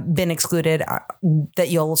been excluded, that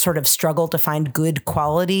you'll sort of struggle to find good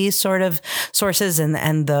quality sort of sources, and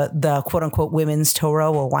the quote unquote women's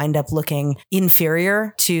Torah will wind up looking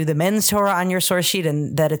inferior to the men's Torah on your source sheet,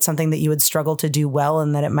 and that it's something that you would struggle to do well,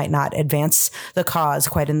 and that it might not advance the cause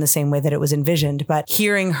quite in the same way that it was envisioned. But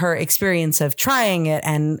hearing her experience of trying it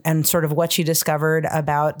and sort of what she discovered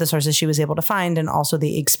about the sources she was able to find, and also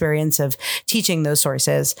the experience of teaching those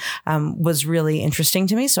sources was really interesting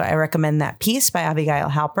to me. So I recommend that piece by Abigail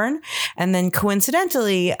Halpern. And then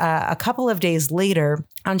coincidentally, a couple of days later,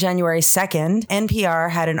 on January 2nd,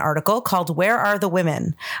 NPR had an article called "Where Are the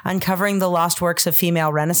Women? Uncovering the Lost Works of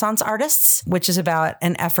Female Renaissance Artists," which is about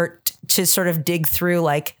an effort to sort of dig through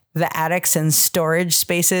like the attics and storage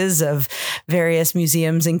spaces of various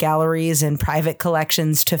museums and galleries and private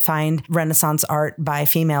collections to find Renaissance art by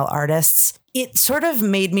female artists. It sort of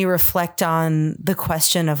made me reflect on the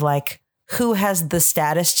question of like, who has the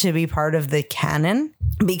status to be part of the canon?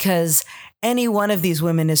 Because any one of these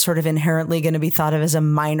women is sort of inherently going to be thought of as a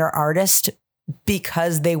minor artist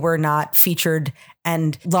because they were not featured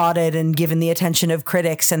and lauded and given the attention of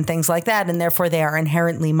critics and things like that. And therefore they are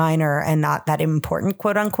inherently minor and not that important,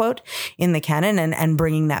 quote unquote, in the canon, and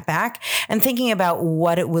bringing that back and thinking about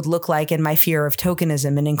what it would look like in my fear of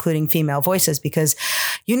tokenism and including female voices, because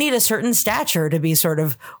you need a certain stature to be sort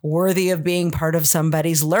of worthy of being part of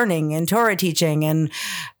somebody's learning and Torah teaching. And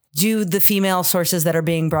do the female sources that are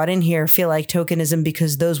being brought in here feel like tokenism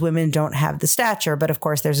because those women don't have the stature? But of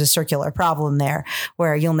course, there's a circular problem there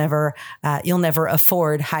where you'll never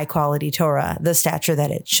afford high quality Torah, the stature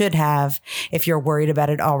that it should have, if you're worried about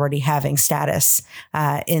it already having status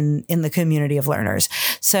in the community of learners.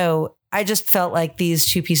 So I just felt like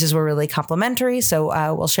these two pieces were really complementary.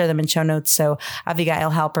 So we'll share them in show notes. So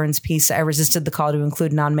Avigail Halpern's piece, I resisted the call to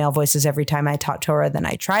include non-male voices every time I taught Torah, then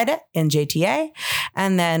I tried it, in JTA.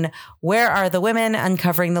 And then Where Are the Women?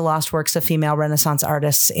 Uncovering the Lost Works of Female Renaissance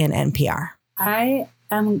Artists in NPR. I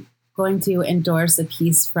am going to endorse a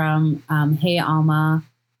piece from Hey Alma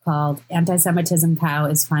called Anti-Semitism Cow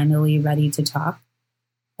is Finally Ready to Talk.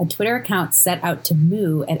 A Twitter account set out to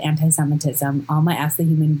moo at anti-Semitism. Alma asked the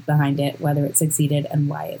human behind it whether it succeeded and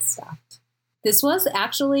why it stopped. This was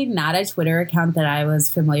actually not a Twitter account that I was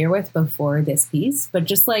familiar with before this piece, but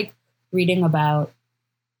just like reading about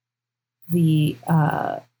the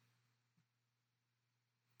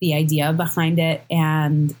idea behind it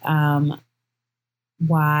and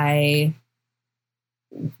why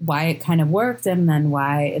it kind of worked and then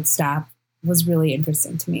why it stopped was really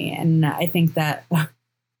interesting to me. And I think that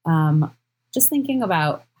just thinking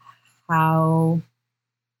about how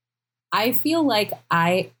I feel like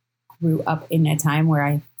I grew up in a time where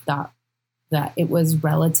I thought that it was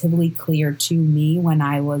relatively clear to me when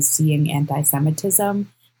I was seeing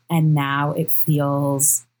anti-Semitism, and now it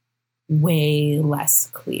feels way less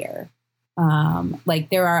clear. Like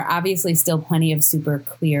there are obviously still plenty of super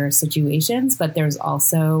clear situations, but there's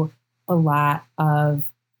also a lot of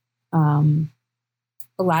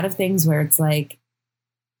things where it's like,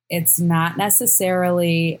 it's not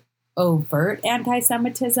necessarily overt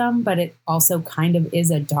anti-Semitism, but it also kind of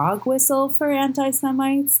is a dog whistle for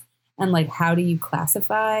anti-Semites. And like, how do you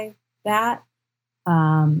classify that?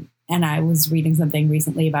 And I was reading something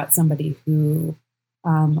recently about somebody who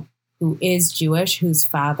is Jewish, whose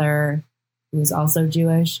father, who is also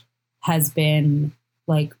Jewish, has been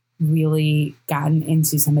like really gotten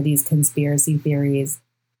into some of these conspiracy theories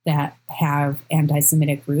that have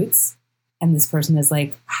anti-Semitic roots. And this person is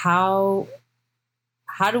like, how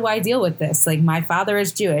do I deal with this? Like, my father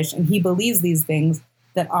is Jewish and he believes these things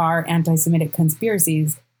that are anti-Semitic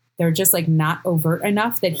conspiracies. They're just like not overt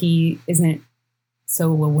enough that he isn't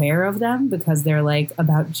so aware of them because they're like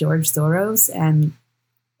about George Soros and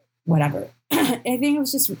whatever. I think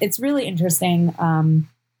it's really interesting. And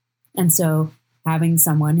so having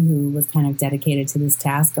someone who was kind of dedicated to this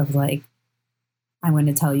task of like, I'm going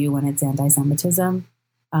to tell you when it's anti-Semitism,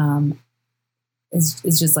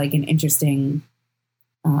 is just like an interesting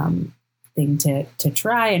thing to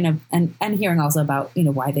try, and hearing also about, you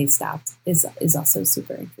know, why they stopped is also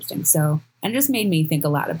super interesting. So, and it just made me think a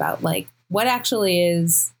lot about like what actually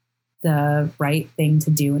is the right thing to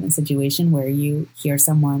do in a situation where you hear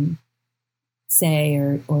someone say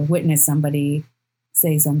or witness somebody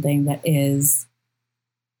say something that is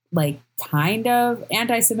like kind of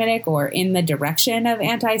anti-Semitic or in the direction of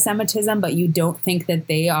anti-Semitism, but you don't think that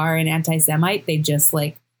they are an anti-Semite. They just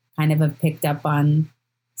like kind of have picked up on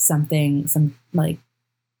something, some like,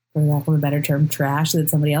 for lack of a better term, trash that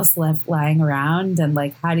somebody else left lying around. And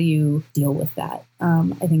like, how do you deal with that?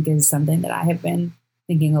 I think is something that I have been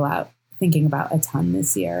thinking about a ton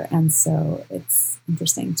this year. And so it's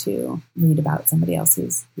interesting to read about somebody else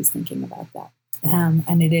who's thinking about that.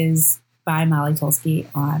 And it is by Molly Tolsky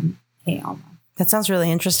on Hey Alma. That sounds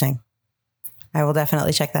really interesting. I will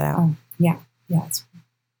definitely check that out. Oh, yeah.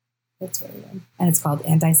 It's really good. And it's called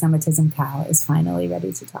Anti-Semitism Cow is Finally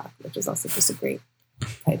Ready to Talk, which is also just a great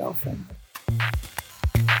title for it.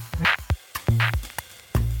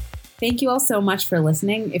 Thank you all so much for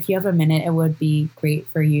listening. If you have a minute, it would be great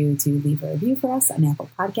for you to leave a review for us on Apple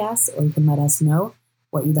Podcasts, or you can let us know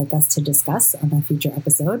what you'd like us to discuss on a future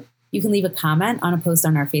episode. You can leave a comment on a post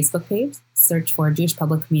on our Facebook page, search for Jewish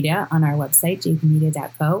Public Media on our website,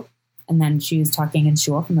 jpmedia.co, and then choose Talking in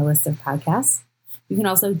Shul from the list of podcasts. You can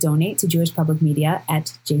also donate to Jewish Public Media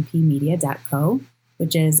at jpmedia.co,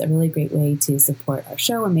 which is a really great way to support our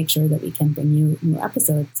show and make sure that we can bring you new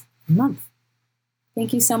episodes a month.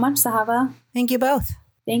 Thank you so much, Sahava. Thank you both.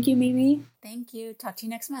 Thank you, Mimi. Thank you. Talk to you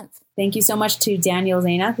next month. Thank you so much to Daniel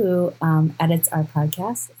Zana, who edits our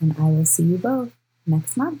podcast, and I will see you both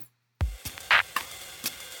next month.